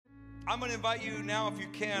I'm going to invite you now, if you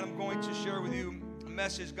can, I'm going to share with you a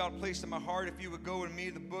message God placed in my heart. If you would go with me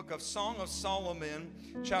to the book of Song of Solomon,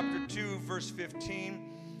 chapter 2, verse 15.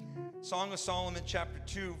 Song of Solomon, chapter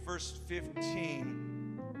 2, verse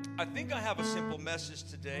 15. I think I have a simple message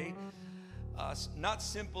today. Not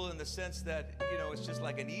simple in the sense that, it's just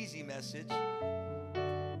like an easy message.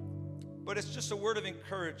 But it's just a word of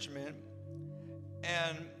encouragement.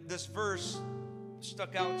 And this verse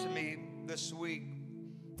stuck out to me this week.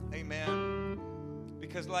 Amen.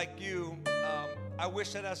 Because like you, I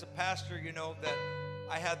wish that as a pastor, that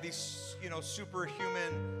I had these,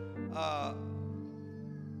 superhuman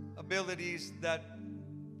abilities that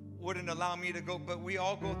wouldn't allow me to go. But we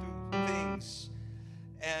all go through things.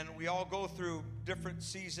 And we all go through different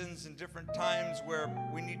seasons and different times where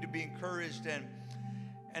we need to be encouraged.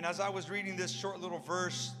 And as I was reading this short little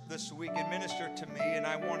verse this week, it ministered to me, and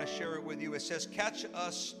I want to share it with you. It says, "Catch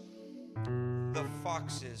us the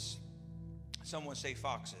foxes." Someone say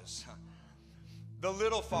foxes. "The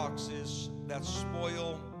little foxes that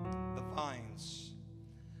spoil the vines.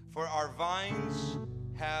 For our vines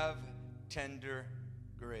have tender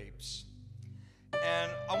grapes." And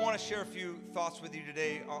I want to share a few thoughts with you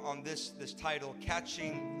today on this title,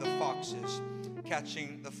 Catching the Foxes.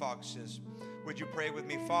 Catching the Foxes. Would you pray with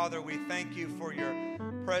me? Father, we thank you for your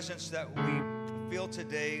presence that we feel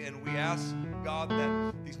today, and we ask, God,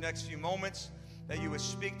 that these next few moments that you would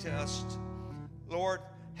speak to us. Lord,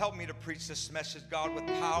 help me to preach this message, God, with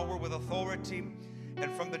power, with authority,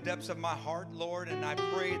 and from the depths of my heart, Lord. And I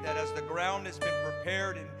pray that as the ground has been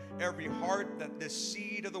prepared in every heart, that this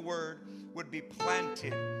seed of the word would be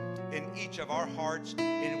planted in each of our hearts,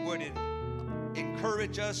 and would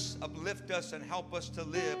encourage us, uplift us, and help us to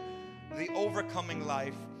live the overcoming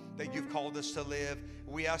life that you've called us to live.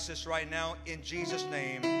 We ask this right now in Jesus'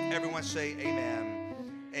 name. Everyone say amen.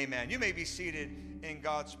 Amen. You may be seated in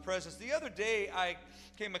God's presence. The other day, I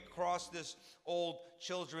came across this old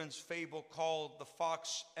children's fable called The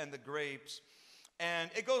Fox and the Grapes. And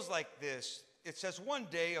it goes like this. It says, one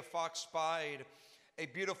day a fox spied a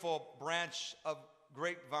beautiful branch of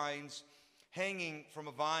grapevines hanging from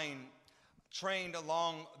a vine trained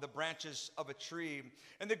along the branches of a tree.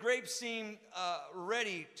 And the grapes seemed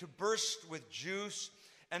ready to burst with juice,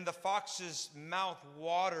 and the fox's mouth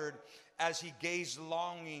watered as he gazed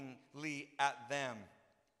longingly at them.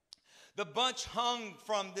 The bunch hung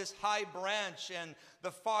from this high branch, and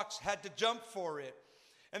the fox had to jump for it.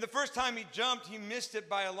 And the first time he jumped, he missed it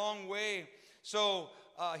by a long way. So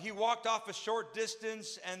he walked off a short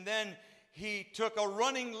distance, and then he took a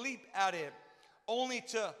running leap at it, only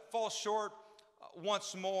to fall short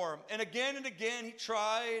once more. And again he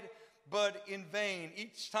tried, but in vain.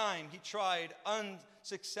 Each time he tried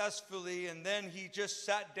unsuccessfully, and then he just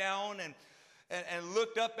sat down and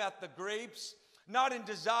looked up at the grapes, not in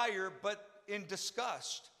desire, but in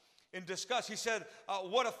disgust. In disgust, he said,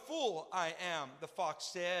 "What a fool I am," the fox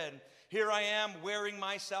said. "Here I am wearing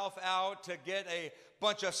myself out to get a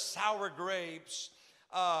bunch of sour grapes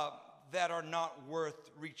that are not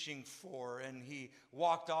worth reaching for." And he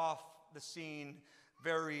walked off the scene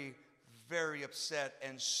very, very upset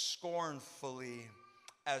and scornfully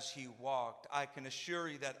as he walked. I can assure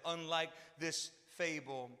you that unlike this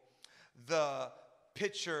fable, the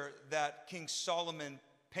picture that King Solomon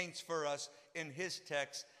paints for us in his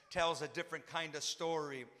text tells a different kind of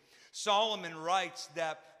story. Solomon writes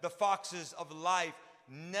that the foxes of life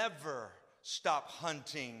never stop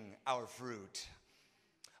hunting our fruit.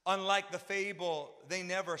 Unlike the fable, they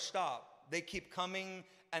never stop. They keep coming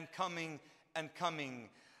and coming and coming.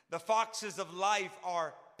 The foxes of life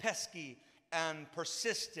are pesky and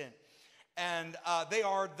persistent. And they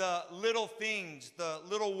are the little things, the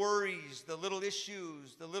little worries, the little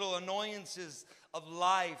issues, the little annoyances of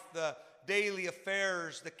life, the daily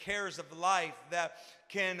affairs, the cares of life that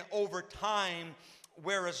can over time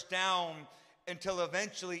wear us down until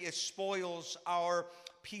eventually it spoils our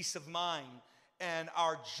peace of mind and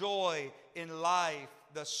our joy in life,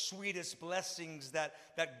 the sweetest blessings that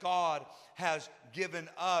God has given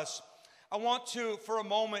us. I want to, for a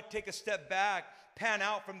moment, take a step back, pan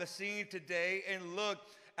out from the scene today, and look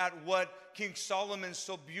at what King Solomon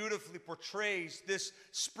so beautifully portrays, this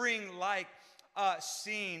spring-like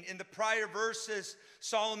scene. In the prior verses,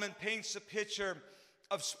 Solomon paints a picture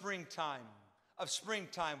of springtime,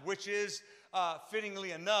 which is,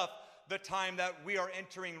 fittingly enough, the time that we are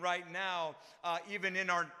entering right now, even in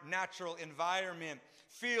our natural environment,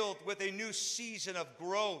 filled with a new season of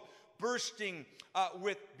growth, bursting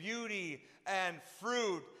with beauty and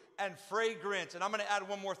fruit and fragrance. And I'm going to add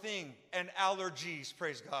one more thing, and allergies,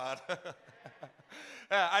 praise God.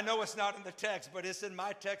 I know it's not in the text, but it's in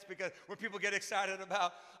my text because when people get excited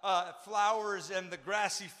about flowers and the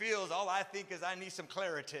grassy fields, all I think is I need some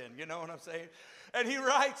Claritin. You know what I'm saying? And he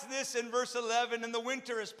writes this in verse 11, and the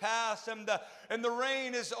winter is past, and the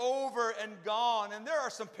rain is over and gone. And there are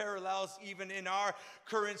some parallels even in our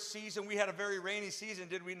current season. We had a very rainy season,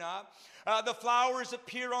 did we not? The flowers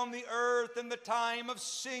appear on the earth, and the time of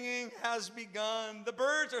singing has begun. The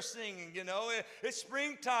birds are singing, you know. It's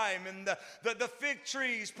springtime, and the fig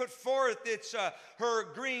trees put forth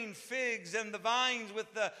her green figs, and the vines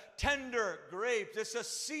with the tender grapes. It's a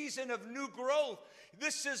season of new growth.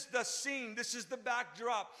 This is the scene, this is the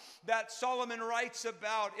backdrop that Solomon writes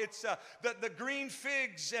about. It's the green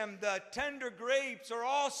figs and the tender grapes are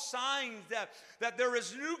all signs that there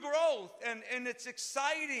is new growth, and it's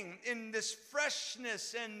exciting in this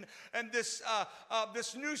freshness and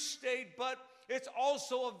this new state, but it's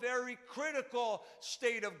also a very critical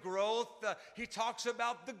state of growth. He talks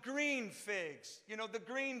about the green figs, you know, the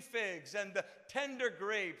green figs and the tender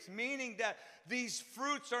grapes, meaning that these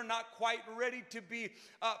fruits are not quite ready to be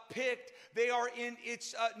picked. They are in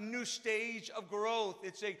its new stage of growth.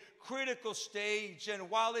 It's a critical stage, and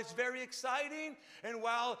while it's very exciting, and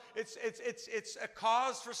while it's a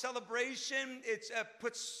cause for celebration, it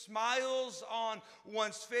puts smiles on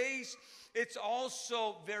one's face, it's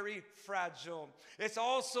also very fragile. It's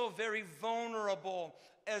also very vulnerable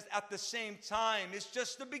at the same time. It's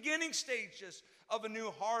just the beginning stages of a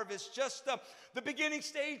new harvest, just the beginning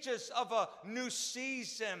stages of a new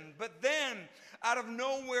season. But then, out of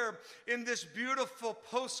nowhere, in this beautiful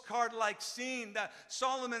postcard-like scene that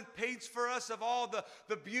Solomon paints for us of all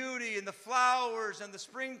the beauty and the flowers and the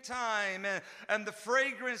springtime and the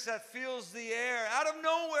fragrance that fills the air, out of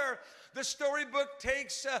nowhere, the storybook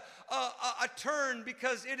takes a turn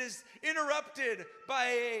because it is interrupted by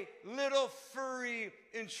a little furry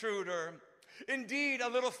intruder. Indeed, a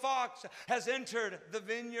little fox has entered the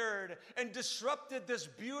vineyard and disrupted this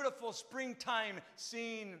beautiful springtime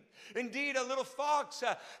scene. Indeed, a little fox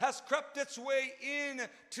has crept its way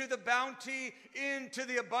into the bounty, into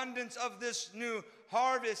the abundance of this new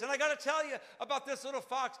harvest. And I got to tell you about this little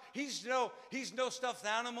fox. He's no stuffed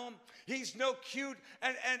animal. He's no cute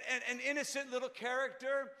and innocent little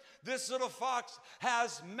character. This little fox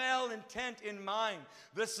has malintent in mind.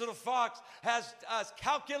 This little fox has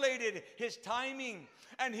calculated his timing,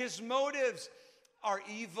 and his motives are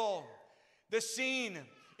evil. The scene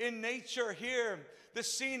in nature here, the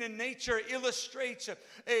scene in nature illustrates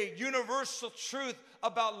a universal truth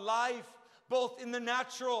about life, both in the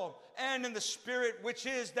natural and in the spirit, which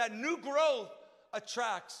is that new growth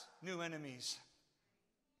attracts new enemies.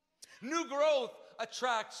 New growth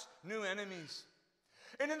attracts new enemies.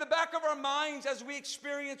 And in the back of our minds, as we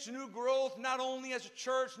experience new growth, not only as a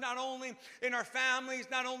church, not only in our families,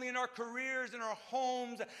 not only in our careers, in our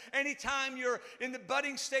homes, anytime you're in the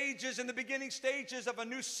budding stages, in the beginning stages of a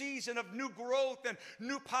new season of new growth and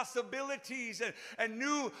new possibilities and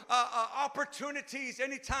new opportunities,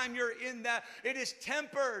 anytime you're in that, it is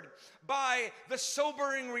tempered by the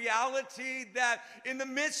sobering reality that in the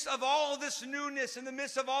midst of all this newness, in the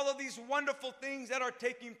midst of all of these wonderful things that are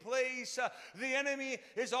taking place, the enemy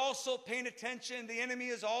is also paying attention. The enemy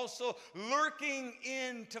is also lurking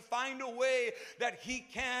in to find a way that he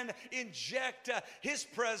can inject his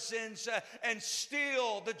presence and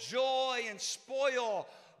steal the joy and spoil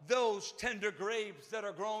those tender grapes that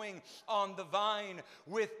are growing on the vine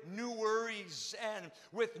with new worries and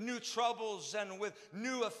with new troubles and with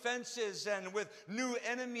new offenses and with new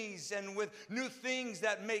enemies and with new things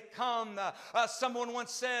that may come. Someone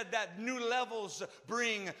once said that new levels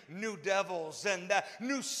bring new devils, and that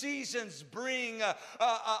new seasons bring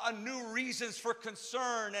new reasons for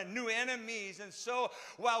concern and new enemies. And so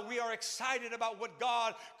while we are excited about what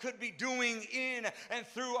God could be doing in and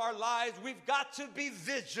through our lives, we've got to be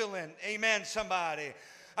vigilant. Amen, somebody.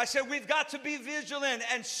 I said we've got to be vigilant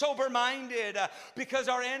and sober-minded because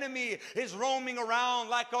our enemy is roaming around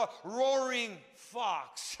like a roaring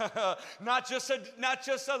fox. not just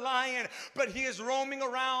a lion, but he is roaming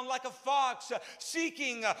around like a fox,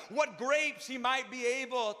 seeking what grapes he might be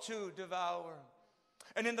able to devour.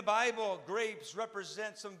 And in the Bible, grapes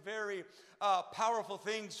represent some very powerful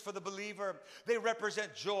things for the believer. They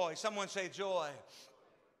represent joy. Someone say joy.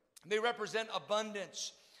 They represent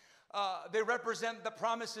abundance. They represent the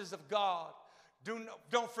promises of God.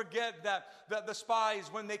 Don't forget that the spies,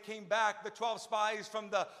 when they came back, the 12 spies from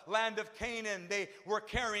the land of Canaan, they were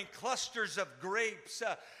carrying clusters of grapes.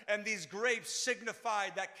 And these grapes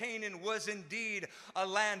signified that Canaan was indeed a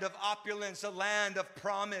land of opulence, a land of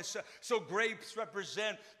promise. So grapes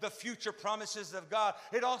represent the future promises of God.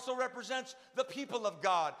 It also represents the people of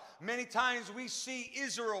God. Many times we see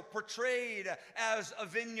Israel portrayed as a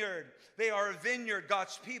vineyard. They are a vineyard,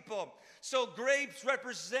 God's people. So grapes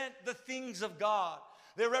represent the things of God.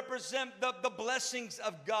 They represent the blessings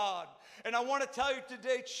of God. And I want to tell you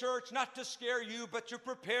today, church, not to scare you, but to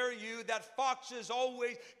prepare you that foxes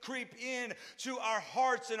always creep in to our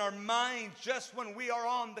hearts and our minds just when we are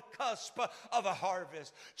on the cusp of a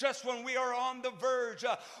harvest, just when we are on the verge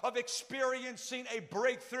of experiencing a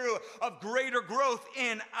breakthrough of greater growth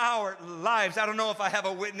in our lives. I don't know if I have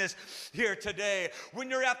a witness here today.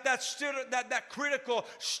 When you're at that critical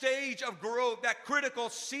stage of growth, that critical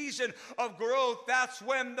season of growth, that's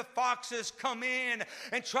when the foxes come in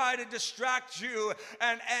and try to distract you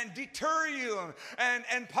and deter you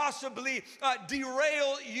and possibly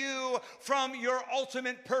derail you from your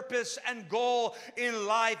ultimate purpose and goal in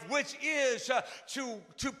life, which is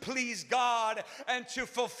to please God and to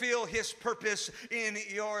fulfill His purpose in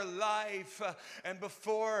your life. And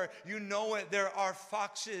before you know it, there are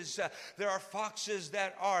foxes. There are foxes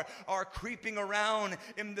that are creeping around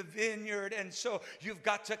in the vineyard, and so you've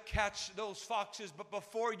got to catch those foxes. But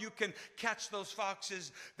before you can catch those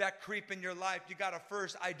foxes that creep in your life, you got to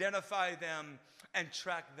first identify them and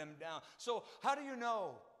track them down. So how do you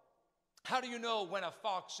know? How do you know when a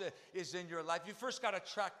fox is in your life? You first got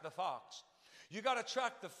to track the fox. You got to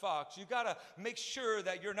track the fox. You got to make sure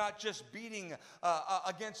that you're not just beating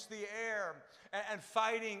against the air and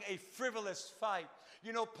fighting a frivolous fight.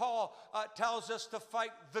 You know, Paul tells us to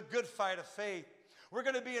fight the good fight of faith. We're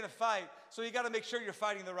going to be in a fight, so you got to make sure you're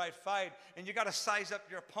fighting the right fight, and you got to size up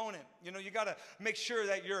your opponent. You know, you got to make sure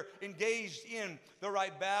that you're engaged in the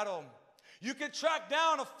right battle. You can track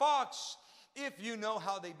down a fox if you know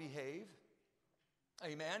how they behave.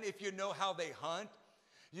 Amen. If you know how they hunt.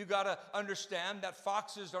 You got to understand that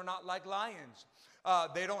foxes are not like lions.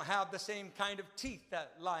 They don't have the same kind of teeth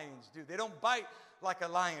that lions do. They don't bite like a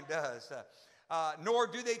lion does. Nor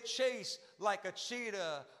do they chase like a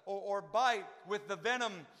cheetah or bite with the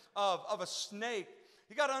venom of a snake.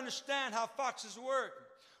 You got to understand how foxes work.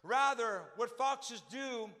 Rather, what foxes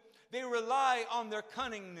do, they rely on their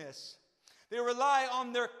cunningness. They rely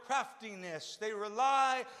on their craftiness. They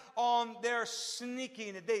rely on their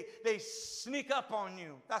sneaking. They sneak up on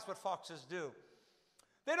you. That's what foxes do.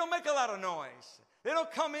 They don't make a lot of noise. They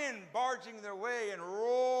don't come in barging their way and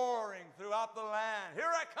roaring throughout the land. Here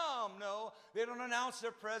I come. No, they don't announce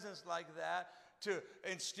their presence like that to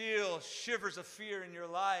instill shivers of fear in your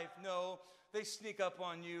life. No, they sneak up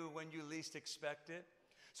on you when you least expect it.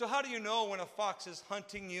 So how do you know when a fox is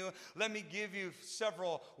hunting you? Let me give you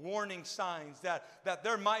several warning signs that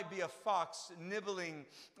there might be a fox nibbling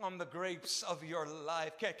on the grapes of your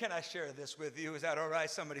life. Can I share this with you? Is that all right?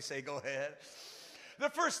 Somebody say, go ahead. The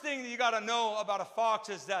first thing that you got to know about a fox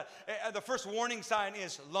is that the first warning sign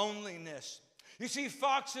is loneliness. You see,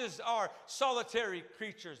 foxes are solitary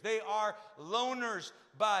creatures. They are loners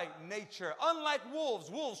by nature. Unlike wolves,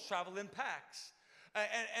 wolves travel in packs.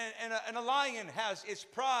 And a lion has its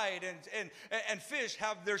pride, and fish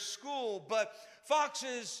have their school, but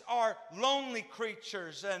foxes are lonely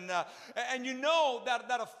creatures, and you know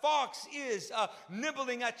that a fox is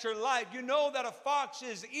nibbling at your life. You know that a fox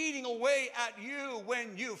is eating away at you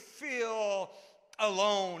when you feel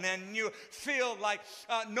alone and you feel like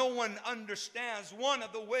no one understands. One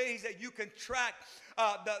of the ways that you can track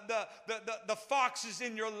the foxes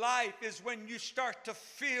in your life is when you start to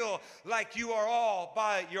feel like you are all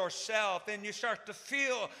by yourself, and you start to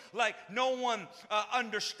feel like no one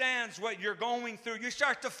understands what you're going through. You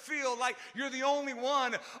start to feel like you're the only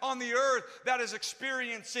one on the earth that is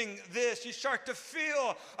experiencing this. You start to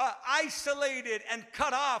feel isolated and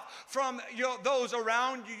cut off from those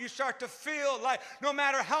around you. You start to feel like no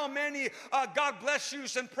matter how many God bless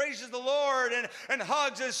yous and praises the Lord and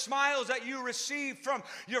hugs and smiles that you receive from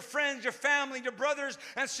your friends, your family, your brothers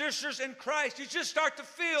and sisters in Christ, you just start to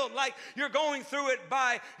feel like you're going through it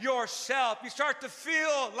by yourself. You start to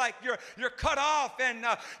feel like you're cut off, and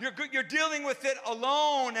you're dealing with it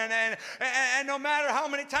alone. And no matter how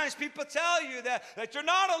many times people tell you that you're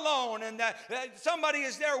not alone and that somebody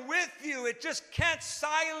is there with you, it just can't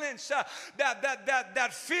silence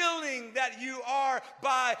that feeling that you are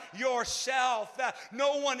by yourself, that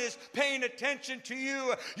no one is paying attention to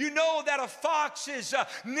you. You know that a fox is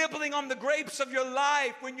nibbling on the grapes of your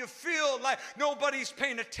life, when you feel like nobody's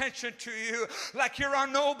paying attention to you, like you're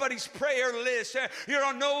on nobody's prayer list, you're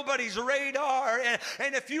on nobody's radar,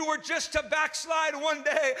 and if you were just to backslide one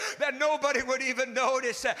day, that nobody would even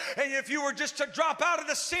notice, and if you were just to drop out of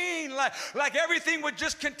the scene, like everything would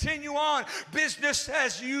just continue on, business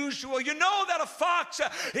as usual. You know that a fox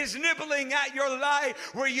is nibbling at your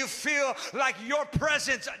life where you feel like your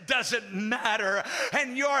presence doesn't matter,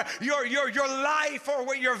 and your life or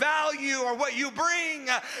what your value or what you bring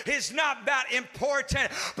is not that important.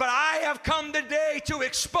 But I have come today to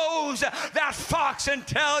expose that fox and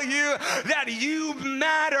tell you that you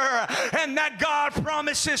matter, and that God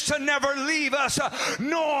promises to never leave us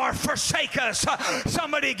nor forsake us.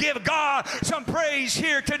 Somebody give God some praise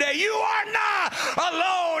here today. You are not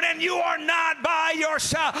alone, and you are not by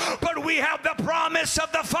yourself, but we have the promise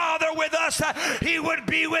of the Father with us that He would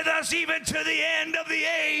be with us even to the end of the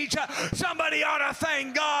age. Somebody ought to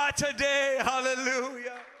thank God today.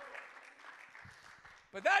 Hallelujah.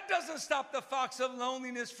 But that doesn't stop the fox of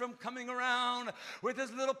loneliness from coming around with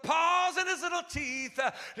his little paws and his little teeth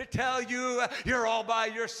to tell you you're all by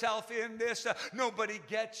yourself in this. Nobody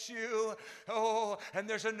gets you. Oh, and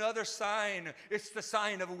there's another sign. It's the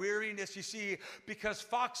sign of weariness, you see, because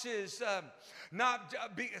foxes,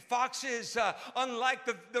 unlike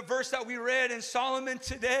the verse that we read in Solomon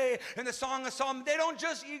today, in the Song of Solomon, they don't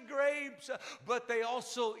just eat grapes, but they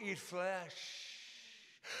also eat flesh.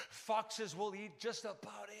 Foxes will eat just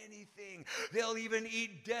about anything. They'll even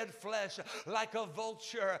eat dead flesh like a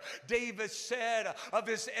vulture. David said of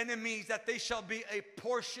his enemies that they shall be a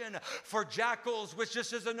portion for jackals, which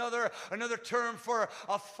just is another term for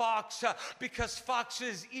a fox, because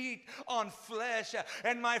foxes eat on flesh.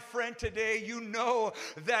 And my friend, today you know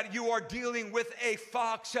that you are dealing with a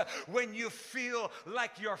fox when you feel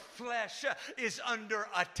like your flesh is under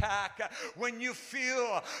attack. When you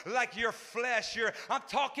feel like your flesh, I'm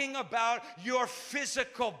talking about your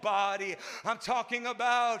physical body. I'm talking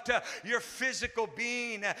about your physical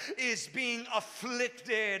being is being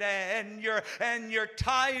afflicted, and you're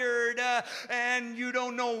tired, and you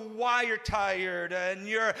don't know why you're tired, and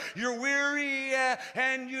you're weary,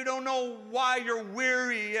 and you don't know why you're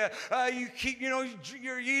weary.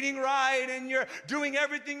 You're eating right, and you're doing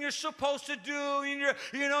everything you're supposed to do, and you're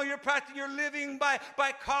living by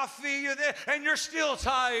coffee, and you're still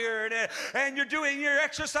tired, and you're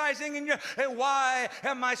exercising, and why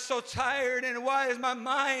am I so tired, and why is my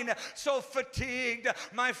mind so fatigued?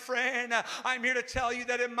 My friend, I'm here to tell you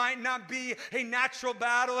that it might not be a natural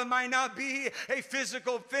battle, it might not be a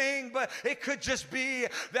physical thing, but it could just be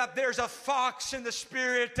that there's a fox in the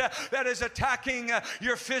spirit that is attacking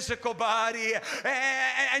your physical body,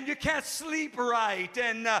 and you can't sleep right,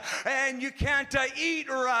 and you can't eat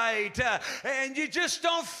right, and you just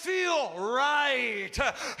don't feel right.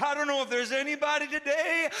 I don't know if there's anybody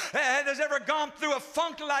today that's ever gone through a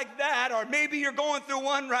funk like that, or maybe you're going through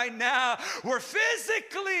one right now where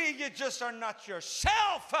physically you just are not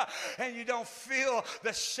yourself, and you don't feel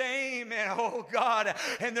the same, and oh God,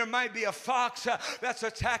 and there might be a fox that's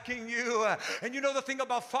attacking you. And you know the thing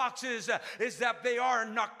about foxes is that they are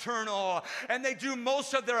nocturnal, and they do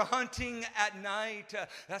most of their hunting at night.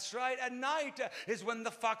 That's right, at night is when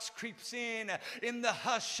the fox creeps in the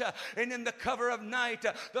hush and in the cover of night.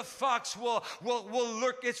 The fox will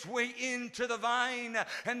lurk its way into the vine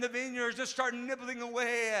and the vineyards and start nibbling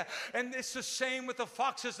away. And it's the same with the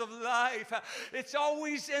foxes of life. It's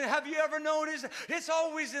always, and have you ever noticed, it's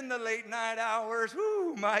always in the late night hours.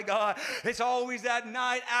 Ooh, my God. It's always that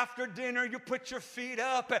night after dinner, you put your feet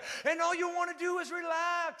up, and all you want to do is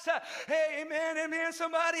relax. Hey, amen,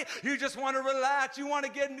 somebody. You just want to relax. You want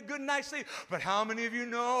to get a good night's sleep. But how many of you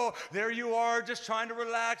know, there you are just trying to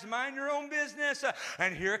relax, mind your own business,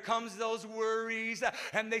 and here comes those worries,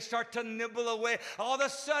 and they start to nibble away. All of a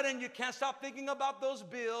sudden, you can't stop thinking about those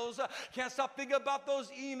bills, can't stop thinking about those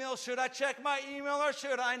emails. Should I check my email or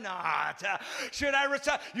should I not? Should I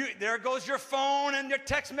retire? There goes your phone, and your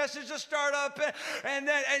text messages start up, and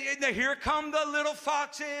then here come the little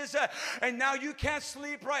foxes, and now you can't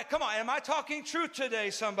sleep right. Come on, am I talking truth today,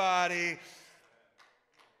 somebody?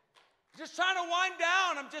 Just trying to wind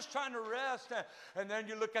down. I'm just trying to rest. And then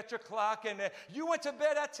you look at your clock, and you went to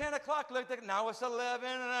bed at 10 o'clock. Look, now it's 11.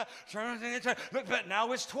 Look, but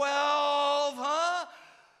now it's 12, huh?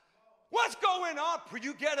 What's going on?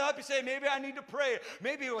 You get up, you say, maybe I need to pray.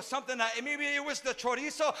 Maybe it was something, maybe it was the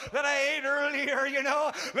chorizo that I ate earlier,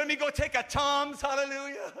 Let me go take a Tums,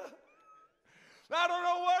 hallelujah. I don't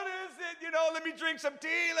know what is it, let me drink some tea.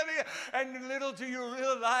 And little do you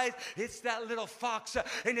realize it's that little fox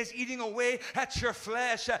and it's eating away at your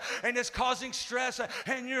flesh and it's causing stress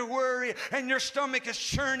and you're worried and your stomach is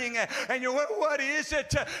churning and you're, what is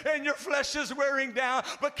it? And your flesh is wearing down.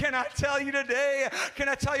 But can I tell you today, can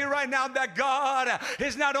I tell you right now that God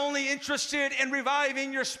is not only interested in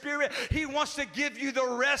reviving your spirit, He wants to give you the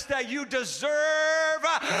rest that you deserve.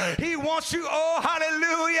 He wants you, oh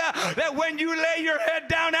hallelujah, that when you lay your head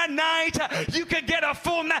down at night, you can get a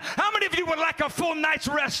full night. How many of you would like a full night's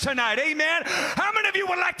rest tonight? Amen. How many of you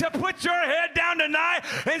would like to put your head down tonight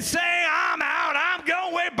and say, I'm out, I'm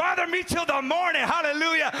going away, bother me till the morning?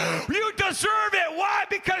 Hallelujah. You deserve it. Why?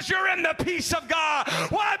 Because you're in the peace of God.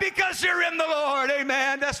 Why? Because you're in the Lord.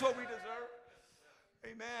 Amen. That's what we deserve.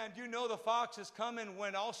 Amen. You know the fox is coming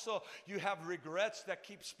when also you have regrets that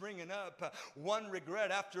keep springing up. One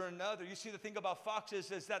regret after another. You see, the thing about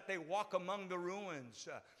foxes is that they walk among the ruins.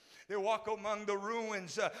 They walk among the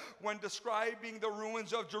ruins when describing the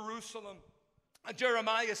ruins of Jerusalem.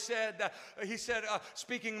 Jeremiah said,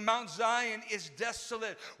 speaking, Mount Zion is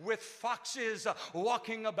desolate with foxes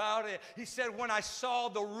walking about it. He said, when I saw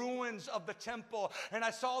the ruins of the temple and I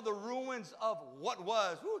saw the ruins of what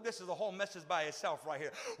was, this is a whole message by itself right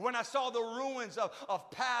here. When I saw the ruins of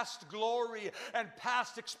past glory and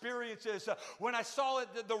past experiences, when I saw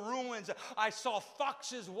the ruins, I saw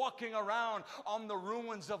foxes walking around on the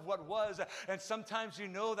ruins of what was. And sometimes you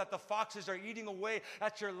know that the foxes are eating away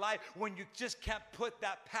at your life when you just can't put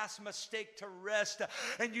that past mistake to rest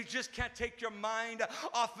and you just can't take your mind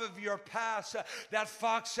off of your past. That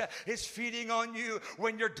fox is feeding on you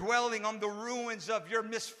when you're dwelling on the ruins of your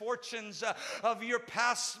misfortunes, of your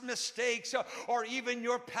past mistakes, or even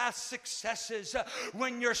your past successes.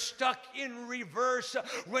 When you're stuck in reverse,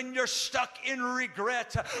 when you're stuck in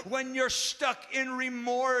regret, when you're stuck in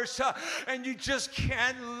remorse, and you just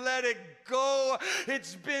can't let it go.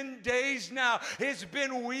 It's been days now. It's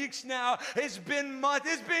been weeks now. It's been months.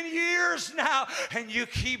 It's been years now. And you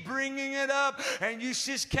keep bringing it up and you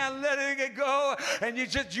just can't let it go. And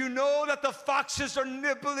you know that the foxes are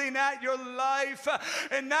nibbling at your life.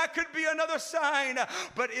 And that could be another sign.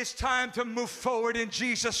 But it's time to move forward in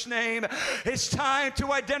Jesus' name. It's time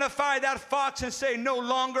to identify that fox and say, no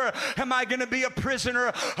longer am I going to be a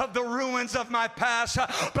prisoner of the ruins of my past.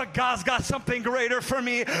 But God's got something greater for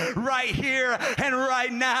me right here and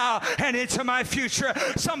right now and into my future.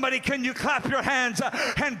 Somebody, can you clap your hands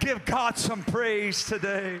and give God some praise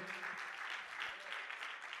today?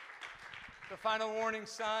 The final warning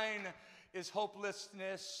sign is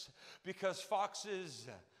hopelessness, because foxes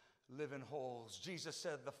live in holes. Jesus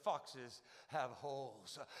said the foxes have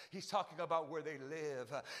holes. He's talking about where they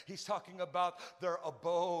live. He's talking about their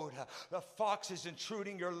abode. The fox is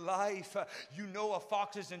intruding your life. You know a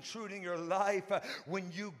fox is intruding your life when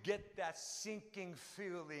you get that sinking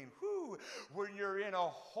feeling. When you're in a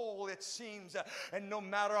hole, it seems, and no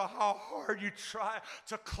matter how hard you try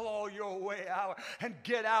to claw your way out and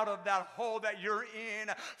get out of that hole that you're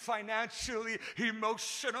in, financially,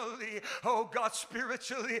 emotionally, oh God,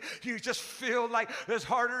 spiritually, you just feel like as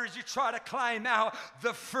harder as you try to climb out,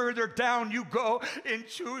 the further down you go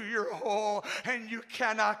into your hole, and you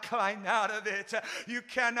cannot climb out of it. You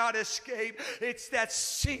cannot escape. It's that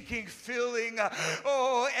sinking feeling.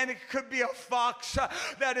 And it could be a fox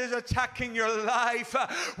that is attacking your life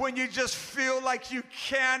when you just feel like you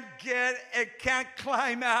can't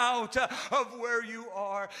climb out of where you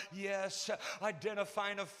are. Yes,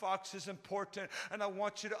 identifying a fox is important, and I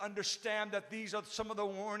want you to understand that these are some of the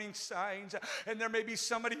warning signs. And there may be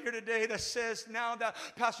somebody here today that says, now that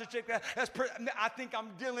Pastor Jacob, I think I'm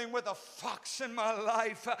dealing with a fox in my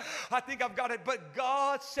life. I think I've got it. But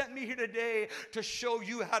God sent me here today to show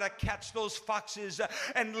you how to catch those foxes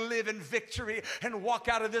and live in victory and walk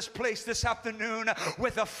out of this place this afternoon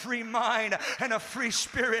with a free mind and a free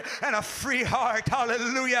spirit and a free heart.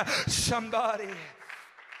 Hallelujah. Somebody.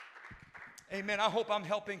 Amen. I hope I'm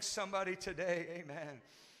helping somebody today. Amen.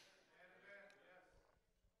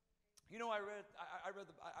 You know, I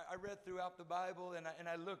read throughout the Bible, and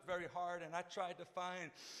I looked very hard, and I tried to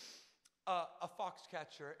find a fox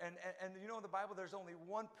catcher. And you know, in the Bible, there's only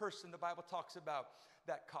one person the Bible talks about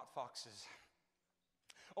that caught foxes.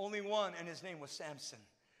 Only one, and his name was Samson.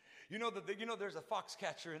 You know, there's a fox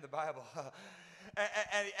catcher in the Bible.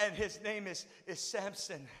 And his name is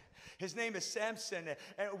Samson. His name is Samson,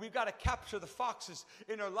 and we've got to capture the foxes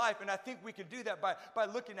in our life, and I think we can do that by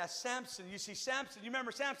looking at Samson. You see, Samson, you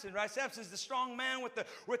remember Samson, right? Samson's the strong man with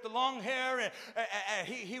the long hair, and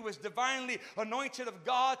he was divinely anointed of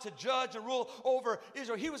God to judge and rule over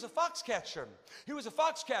Israel. He was a fox catcher. He was a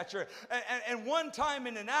fox catcher, and one time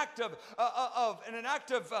in an act of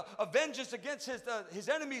vengeance against his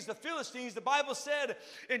enemies, the Philistines, the Bible said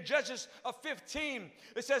in Judges 15,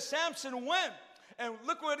 it says Samson went. And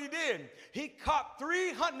look what he did. He caught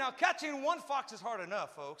 300. Now, catching one fox is hard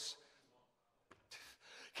enough, folks.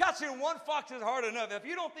 Catching one fox is hard enough. If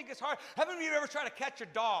you don't think it's hard, haven't you ever tried to catch a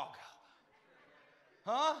dog?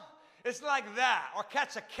 Huh? It's like that. Or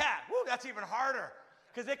catch a cat. Woo, that's even harder.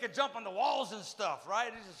 Because they can jump on the walls and stuff,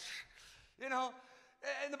 right? It's just, you know.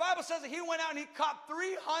 And the Bible says that he went out and he caught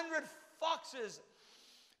 300 foxes.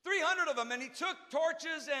 300 of them, and he took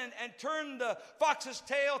torches and turned the fox's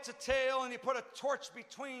tail to tail, and he put a torch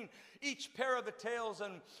between each pair of the tails,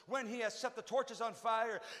 and when he has set the torches on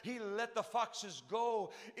fire, he let the foxes go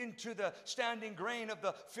into the standing grain of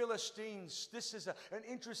the Philistines. This is an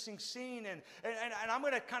interesting scene, and I'm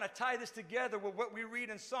going to kind of tie this together with what we read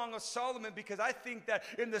in Song of Solomon, because I think that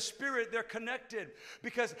in the spirit they're connected.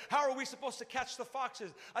 Because how are we supposed to catch the foxes?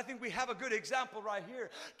 I think we have a good example right here.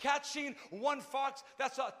 Catching one fox,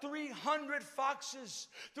 that's 300 foxes.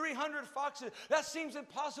 300 foxes. That seems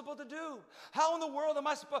impossible to do. How in the world am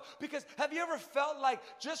I supposed? Because have you ever felt like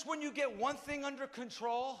just when you get one thing under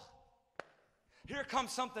control, here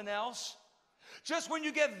comes something else? Just when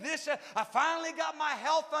you get this, I finally got my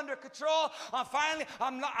health under control.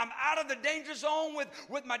 I'm out of the danger zone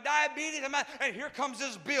with my diabetes. And here comes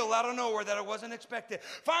this bill out of nowhere that I wasn't expecting.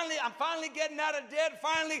 I'm finally getting out of debt.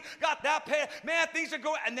 Finally got that paid. Man, things are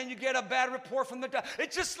going. And then you get a bad report from the doctor.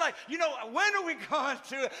 It's just like, you know, when are we going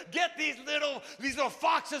to get these little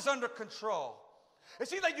foxes under control? It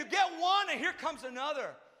seems like you get one and here comes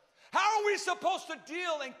another. How are we supposed to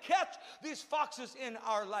deal and catch these foxes in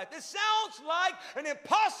our life? It sounds like an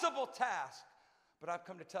impossible task, but I've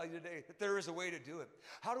come to tell you today that there is a way to do it.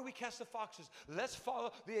 How do we catch the foxes? Let's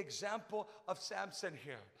follow the example of Samson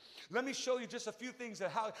here. Let me show you just a few things.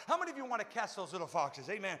 How many of you want to catch those little foxes?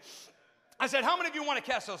 Amen. I said, how many of you want to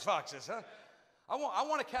catch those foxes? Huh? I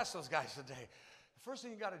want to catch those guys today. The first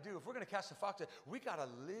thing you got to do, if we're going to catch the foxes, we got to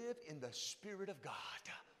live in the Spirit of God.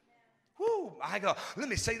 Woo, let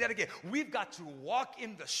me say that again. We've got to walk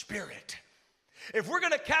in the Spirit. If we're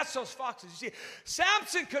going to catch those foxes, you see,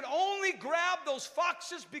 Samson could only grab those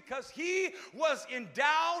foxes because he was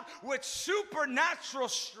endowed with supernatural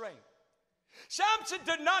strength. Samson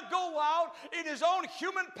did not go out in his own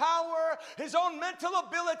human power, his own mental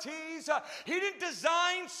abilities. He didn't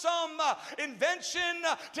design some invention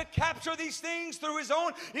to capture these things through his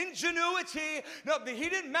own ingenuity. No, he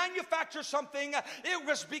didn't manufacture something. It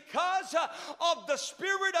was because of the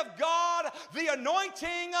Spirit of God, the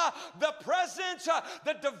anointing, the presence,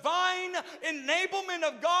 the divine enablement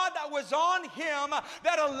of God that was on him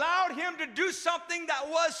that allowed him to do something that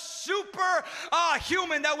was super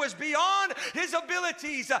human, that was beyond his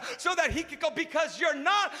abilities, so that he could go, because you're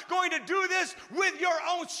not going to do this with your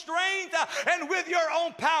own strength and with your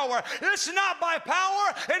own power. It's not by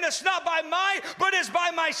power and it's not by might, but it's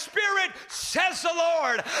by my Spirit, says the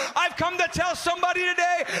Lord. I've come to tell somebody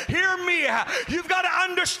today, hear me. You've got to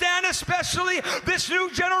understand, especially this new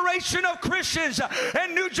generation of Christians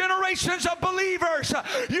and new generations of believers,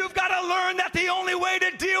 you've got to learn that the only way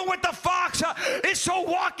to deal with the fox is to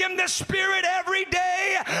walk in the Spirit every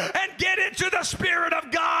day and get into the Spirit of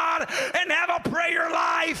God and have a prayer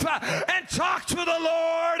life and talk to the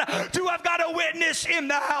Lord. Do I've got a witness in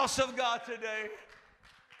the house of God today?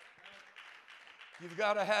 You've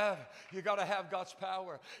got to have God's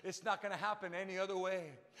power. It's not going to happen any other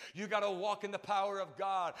way. You got to walk in the power of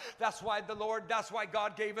God. That's why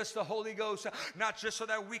God gave us the Holy Ghost, not just so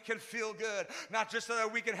that we can feel good, not just so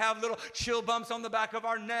that we can have little chill bumps on the back of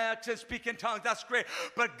our necks and speak in tongues. That's great.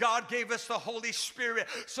 But God gave us the Holy Spirit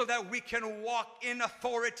so that we can walk in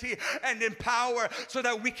authority and in power, so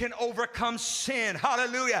that we can overcome sin.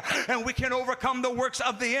 Hallelujah. And we can overcome the works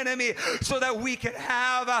of the enemy, so that we can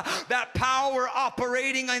have that power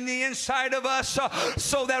operating on the inside of us,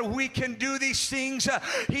 so that we can do these things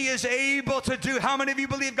He is able to do. How many of you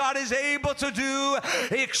believe God is able to do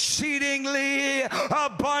exceedingly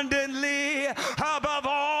abundantly above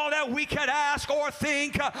all that we could ask or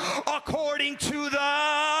think, according to the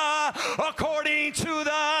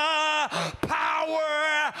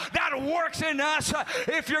power that works in us?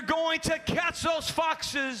 If you're going to catch those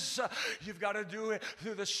foxes, you've got to do it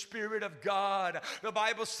through the Spirit of God. The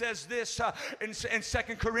Bible says this in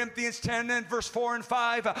 2 Corinthians 10 and verse 4 and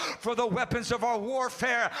 5, for the weapons of our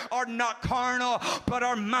warfare are not carnal, but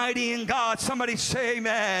are mighty in God. Somebody say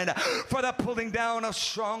amen. For the pulling down of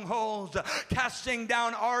strongholds, casting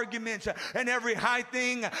down arguments and every high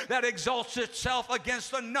thing that exalts itself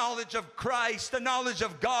against the knowledge of Christ, the knowledge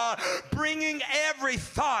of God, bringing every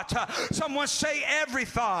thought. Someone say every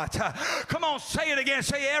thought. Come on, say it again.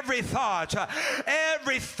 Say every thought.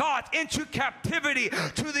 Every thought into captivity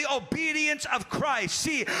to the obedience of Christ.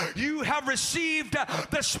 See, you have received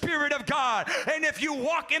the Spirit of God, and if you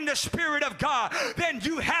walk in the Spirit of God, then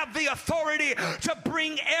you have the authority to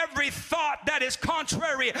bring every thought that is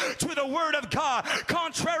contrary to the Word of God,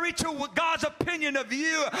 contrary to God's opinion of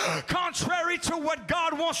you, contrary to what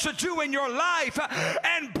God wants to do in your life,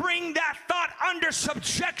 and bring that thought under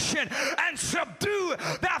subjection and subdue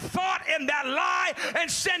that thought and that lie and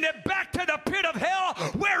send it back to the pit of hell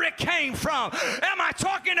where it came from. Am I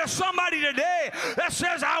talking to somebody today that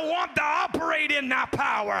says, I want to operate in that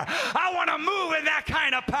power? I want to move in that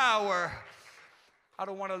kind of power. I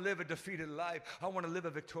don't want to live a defeated life. I want to live a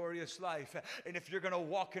victorious life. And if you're going to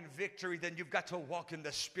walk in victory, then you've got to walk in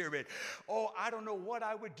the Spirit. Oh, I don't know what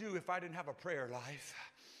I would do if I didn't have a prayer life.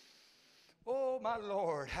 Oh, my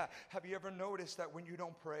Lord. Have you ever noticed that when you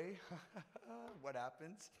don't pray, what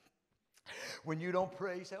happens? When you don't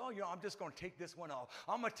pray, you say, oh, I'm just going to take this one off.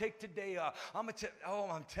 I'm going to take today off. I'm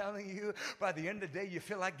telling you, by the end of the day, you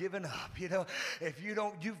feel like giving up. If you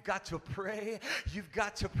don't, you've got to pray. You've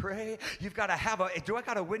got to pray. You've got to have do I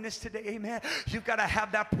got a witness today? Amen. You've got to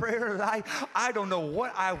have that prayer life. I don't know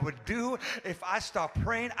what I would do if I stopped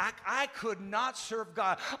praying. I could not serve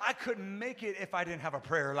God. I couldn't make it if I didn't have a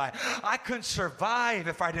prayer life. I couldn't survive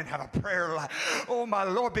if I didn't have a prayer life. Oh, my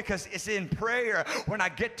Lord, because it's in prayer. When I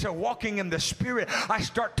get to walking in the Spirit, I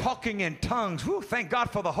start talking in tongues. Woo, thank God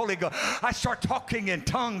for the Holy Ghost. I start talking in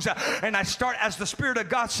tongues, and I start, as the Spirit of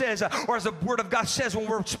God says, or as the Word of God says, when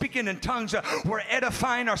we're speaking in tongues, we're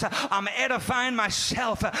edifying ourselves. I'm edifying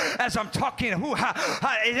myself as I'm talking.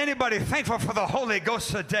 Is anybody thankful for the Holy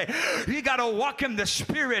Ghost today? You got to walk in the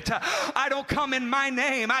Spirit. I don't come in my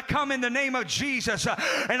name. I come in the name of Jesus,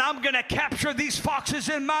 and I'm going to capture these foxes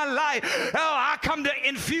in my life. Oh, I come to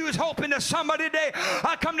infuse hope into somebody today.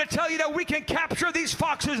 I come to tell you that we can capture these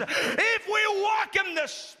foxes if we walk in the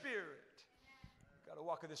Spirit. We've got to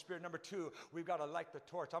walk in the Spirit. Number 2, we've got to light the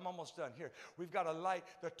torch. I'm almost done here. We've got to light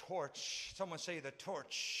the torch. Someone say the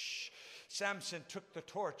torch. Samson took the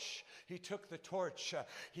torch. He took the torch.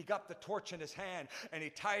 He got the torch in his hand and he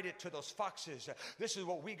tied it to those foxes. This is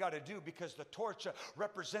what we got to do, because the torch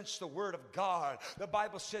represents the Word of God. The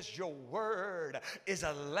Bible says your Word is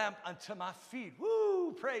a lamp unto my feet.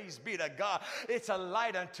 Woo! Praise be to God. It's a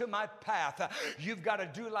light unto my path. You've got to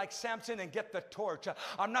do like Samson and get the torch.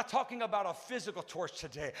 I'm not talking about a physical torch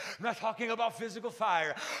today. I'm not talking about physical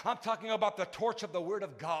fire. I'm talking about the torch of the Word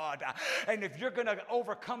of God. And if you're going to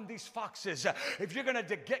overcome these foxes, if you're going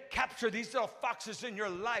to capture these little foxes in your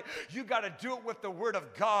life, you got to do it with the Word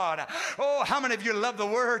of God. Oh, how many of you love the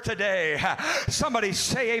Word today? Somebody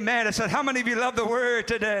say amen. I said, how many of you love the Word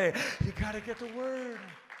today? You got to get the Word.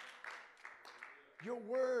 Your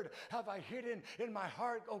word have I hidden in my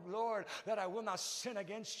heart, oh Lord, that I will not sin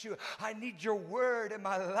against you. I need your word in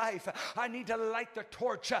my life. I need to light the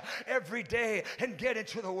torch every day and get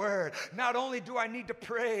into the word. Not only do I need to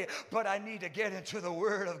pray, but I need to get into the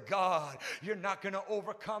word of God. You're not going to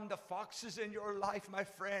overcome the foxes in your life, my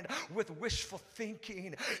friend, with wishful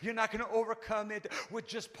thinking. You're not going to overcome it with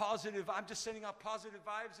just positive, I'm just sending out positive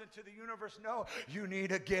vibes into the universe. No, you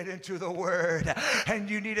need to get into the word, and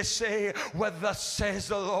you need to say what thus says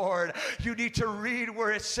the Lord. You need to read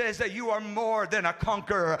where it says that you are more than a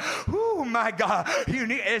conqueror. Oh my God.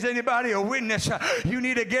 Is anybody a witness? You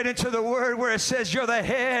need to get into the word where it says you're the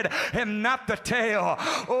head and not the tail.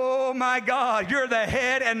 Oh my God. You're the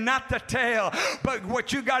head and not the tail. But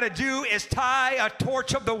what you got to do is tie a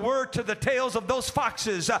torch of the word to the tails of those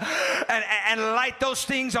foxes and light those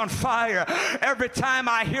things on fire. Every time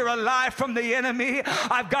I hear a lie from the enemy,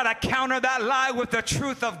 I've got to counter that lie with the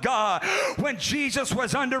truth of God. When Jesus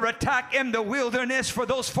was under attack in the wilderness for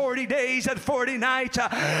those 40 days and 40 nights,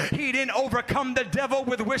 he didn't overcome the devil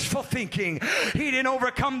with wishful thinking. He didn't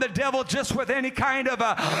overcome the devil just with any kind of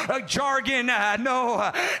a jargon.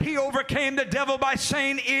 No, he overcame the devil by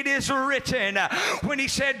saying, it is written. When he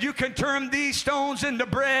said, you can turn these stones into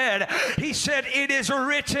bread, he said, it is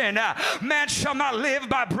written, man shall not live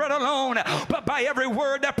by bread alone, but by every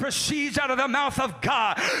word that proceeds out of the mouth of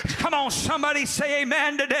God. Come on, somebody say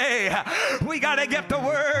amen today. We got got to get the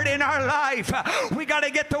word in our life. We got to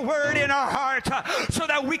get the word in our heart so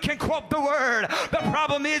that we can quote the word. The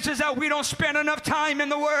problem is that we don't spend enough time in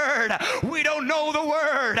the word. We don't know the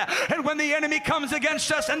word. And when the enemy comes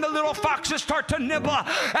against us and the little foxes start to nibble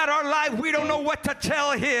at our life, we don't know what to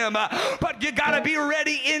tell him. But you got to be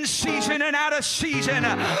ready in season and out of season.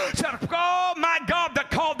 So, oh my God, to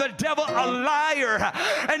call the devil a liar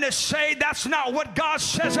and to say that's not what God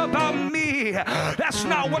says about me. That's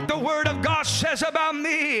not what the word of God says about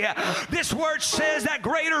me. This word says that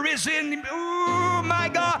greater is in, oh my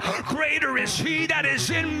God, greater is he that is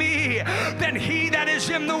in me than he that is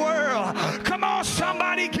in the world. Come on,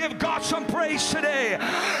 somebody give God some praise today.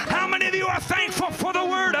 How many of you are thankful for the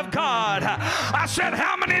word of God? I said,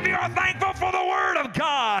 how many of you are thankful for the word of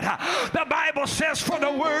God? The Bible says, for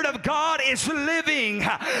the word of God is living.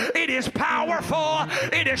 It is powerful.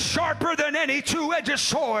 It is sharper than any two-edged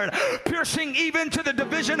sword, piercing even to the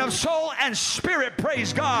division of soul and spirit,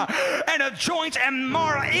 praise God, and of joints and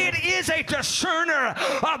marrow. It is a discerner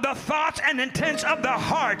of the thoughts and intents of the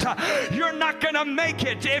heart. You're not going to make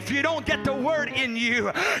it if you don't get the word in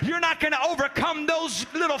you. You're not going to overcome those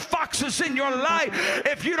little foxes in your life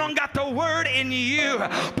if you don't got the word in you.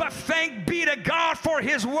 But thank be to God for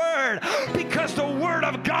his word, because the word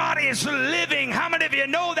of God is living. How many of you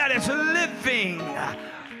know that it's living?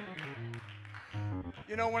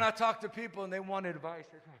 You know, when I talk to people and they want advice,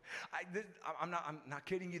 I'm not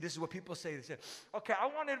kidding you. This is what people say. They say, okay, I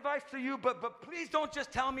want advice to you, but please don't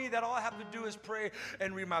just tell me that all I have to do is pray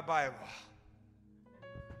and read my Bible.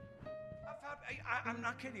 I'm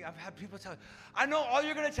not kidding. I've had people tell me, I know all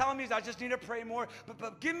you're going to tell me is I just need to pray more,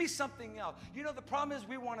 but give me something else. You know, the problem is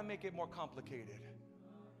we want to make it more complicated.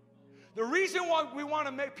 The reason why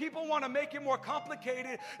people want to make it more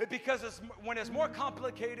complicated is because when it's more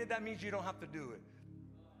complicated, that means you don't have to do it.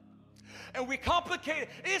 And we complicate it.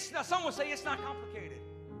 It's not, someone say it's not complicated.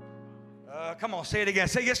 Come on, say it again.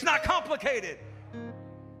 Say it's not complicated.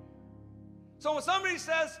 So when somebody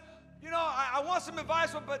says, you know, I want some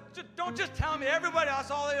advice, but don't just tell me. Everybody, that's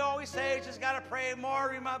all they always say. Just got to pray more,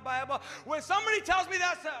 read my Bible. When somebody tells me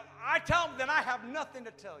that, I tell them, then I have nothing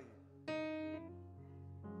to tell you.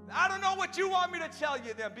 I don't know what you want me to tell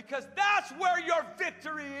you then, because that's where your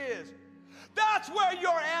victory is. That's where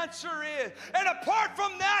your answer is. And apart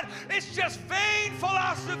from that, it's just vain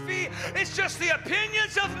philosophy. It's just the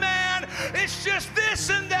opinions of man. It's just this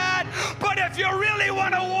and that. But if you really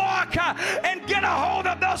want to walk and get a hold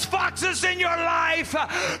of those foxes in your life,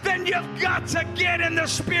 then you've got to get in the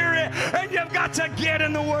Spirit and you've got to get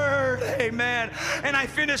in the Word. Amen. And I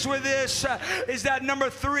finish with this, is that number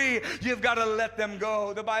 3, you've got to let them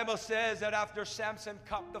go. The Bible says that after Samson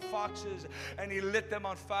caught the foxes and he lit them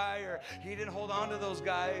on fire, he didn't hold on to those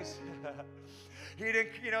guys. He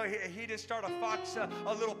didn't start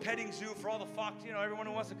a little petting zoo for all the foxes, everyone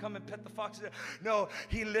who wants to come and pet the foxes. No,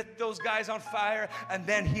 he lit those guys on fire and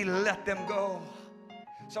then he let them go.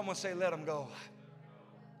 Someone say, let them go.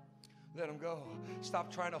 Let them go.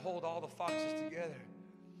 Stop trying to hold all the foxes together.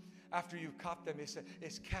 After you've caught them,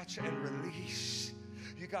 it's catch and release.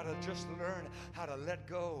 You got to just learn how to let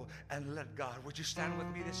go and let God. Would you stand with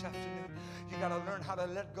me this afternoon? You got to learn how to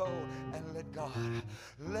let go and let God.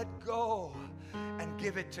 Let go and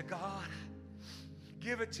give it to God.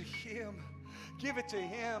 Give it to Him. Give it to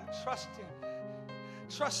Him. Trust Him.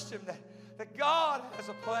 Trust Him that God has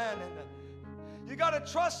a plan in it. You got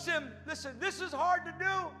to trust Him. Listen, this is hard to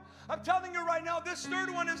do. I'm telling you right now, this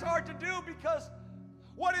third one is hard to do because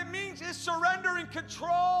what it means is surrender and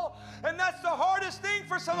control. And that's the hardest thing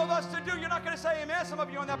for some of us to do. You're not going to say amen, some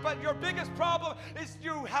of you on that, but your biggest problem is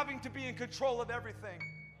you having to be in control of everything.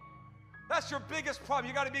 That's your biggest problem.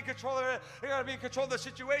 You got to be in control of it. You got to be in control of the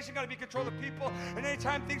situation. You got to be in control of people. And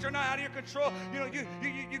anytime things are not out of your control,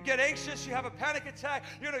 you get anxious. You have a panic attack.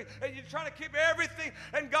 And you're trying to keep everything.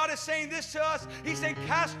 And God is saying this to us. He's saying,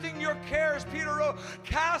 casting your cares, Peter wrote,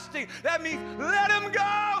 casting. That means let Him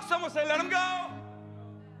go. Someone say, let Him go.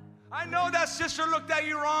 I know that sister looked at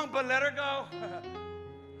you wrong, but let her go.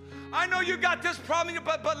 I know you got this problem,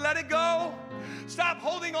 but let it go. Stop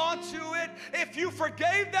holding on to it. If you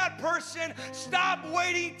forgave that person, stop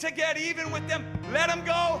waiting to get even with them. Let them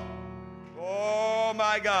go. Oh,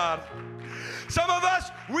 my God. Some of us,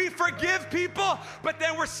 we forgive people, but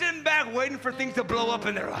then we're sitting back waiting for things to blow up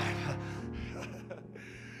in their life.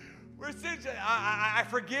 We're sitting, I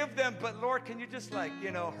forgive them, but Lord, can you just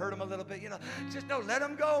hurt them a little bit? Just let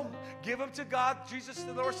them go. Give them to God. Jesus,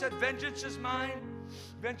 the Lord said, vengeance is mine.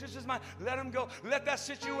 Vengeance is mine. Let them go. Let that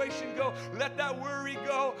situation go. Let that worry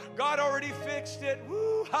go. God already fixed it.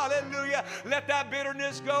 Woo. Hallelujah. Let that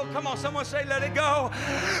bitterness go. Come on, someone say, let it go.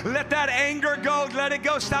 Let that anger go. Let it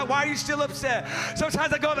go. Stop. Why are you still upset?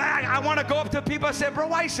 Sometimes I go back. I want to go up to people and say, bro,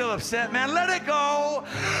 why are you still upset, man? Let it go.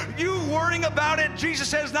 You worrying about it, Jesus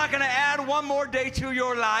says, not going to add one more day to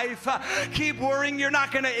your life. Keep worrying. You're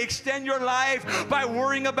not going to extend your life by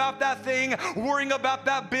worrying about that thing, worrying about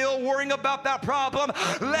that bill, worrying about that problem.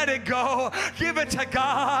 Let it go. Give it to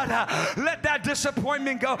God. Let that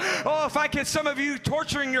disappointment go. Oh, if I could, some of you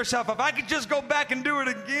torturing yourself, if I could just go back and do it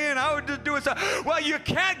again, I would just do it. Well, you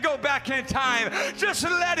can't go back in time. Just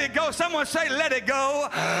let it go. Someone say, let it go.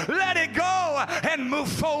 Let it go and move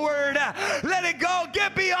forward. Let it go.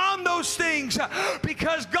 Get beyond those things,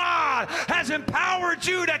 because God has empowered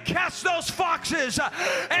you to catch those foxes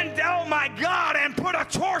and, oh my God, and put a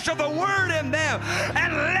torch of the word in them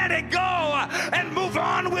and let it go and move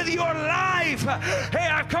on with your life. Hey,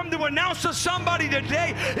 I've come to announce to somebody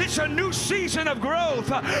today, it's a new season of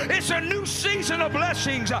growth. It's a new season of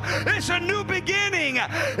blessings. It's a new beginning.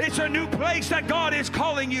 It's a new place that God is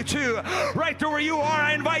calling you to. Right there where you are,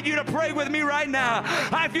 I invite you to pray with me right now.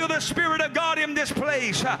 I feel the Spirit of God in this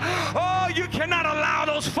place. Oh, you cannot allow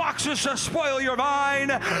those foxes to spoil your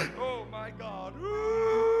vine. Oh, my God.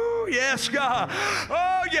 Ooh, yes, God.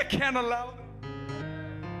 Oh, you can't allow them.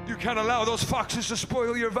 You can't allow those foxes to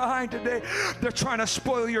spoil your vine today. They're trying to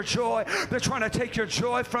spoil your joy. They're trying to take your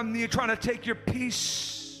joy from you, trying to take your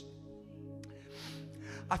peace.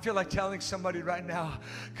 I feel like telling somebody right now,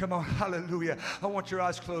 come on, hallelujah. I want your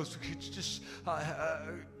eyes closed. Just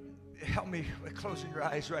help me with closing your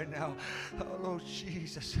eyes right now. Oh,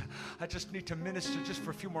 Jesus. I just need to minister just for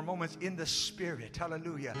a few more moments in the Spirit.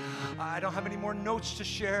 Hallelujah. I don't have any more notes to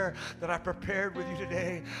share that I prepared with you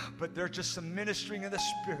today, but there's just some ministering in the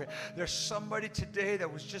Spirit. There's somebody today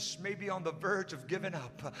that was just maybe on the verge of giving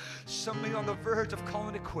up. Somebody on the verge of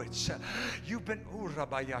calling it quits. You've been,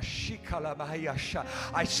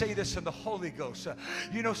 I say this in the Holy Ghost.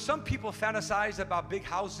 You know, some people fantasize about big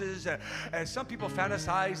houses, and some people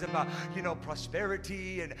fantasize about, you know,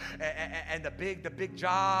 prosperity and the big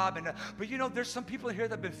job, but you know, there's some people here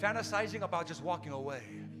that have been fantasizing about just walking away.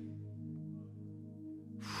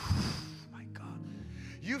 My God,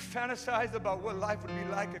 you fantasize about what life would be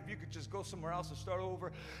like if you could just go somewhere else and start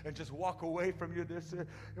over and just walk away from your this and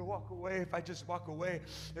walk away. If I just walk away,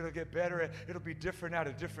 it'll get better. It'll be different at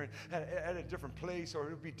a different place, or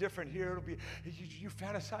it'll be different here. It'll be you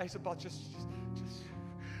fantasize about just.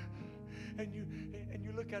 And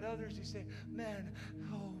you look at others, you say, man,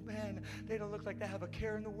 oh man, they don't look like they have a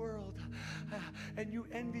care in the world. And you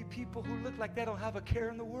envy people who look like they don't have a care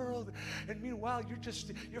in the world. And meanwhile,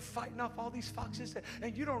 you're fighting off all these foxes,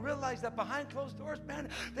 and you don't realize that behind closed doors, man,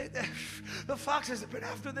 the foxes have been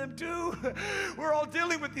after them too. We're all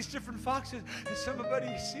dealing with these different foxes. And somebody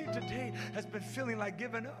you see today has been feeling like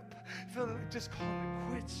giving up, feeling like just calling it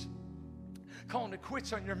quits. Calling it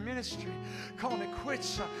quits on your ministry. Calling it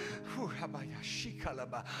quits.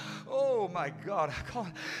 Oh my God.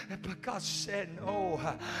 But God said,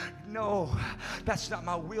 no, that's not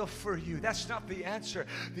my will for you. That's not the answer.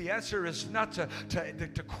 The answer is not to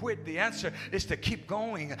quit. The answer is to keep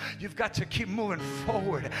going. You've got to keep moving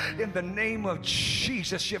forward. In the name of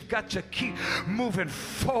Jesus, you've got to keep moving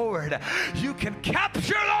forward. You can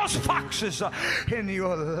capture those foxes in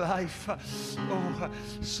your life. Oh,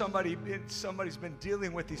 somebody's been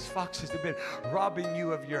dealing with these foxes. They've been robbing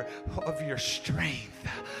you of your strength,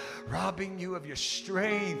 robbing you of your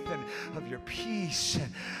strength and of your peace,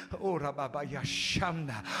 and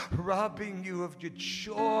robbing you of your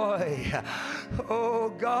joy.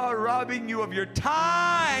 Oh God, robbing you of your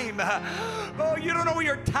time. Oh, you don't know where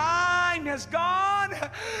your time has gone.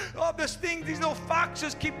 Oh, these little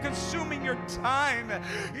foxes keep consuming your time.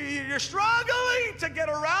 You're struggling to get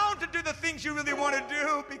around to do the things you really want to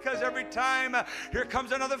do, because every time here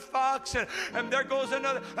comes another fox, and there goes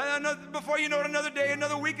another. Before you know it, another day,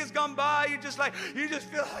 another week has gone by. You just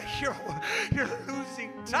feel like you're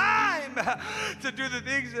losing time to do the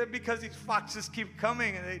things, because these foxes keep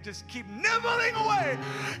coming and they just keep nibbling away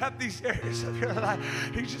at these areas of your life.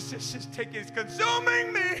 It's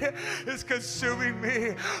consuming me. It's consuming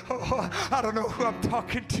me. Oh, I don't know who I'm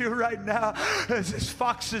talking to right now. There's these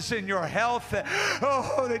foxes in your health.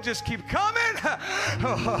 Oh, they just keep coming.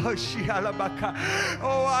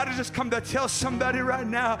 Oh, I just come to tell somebody right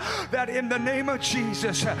now that in the name of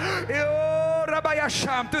Jesus,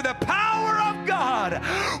 through the power of God,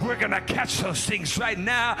 we're going to catch those things right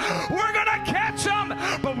now. We're going to catch them,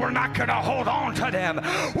 but we're not going to hold on to them.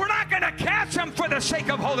 We're not going to catch them for the sake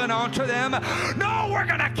of holding on to them. No, we're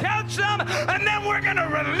going to catch them, and then we're going to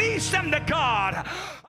release them to God.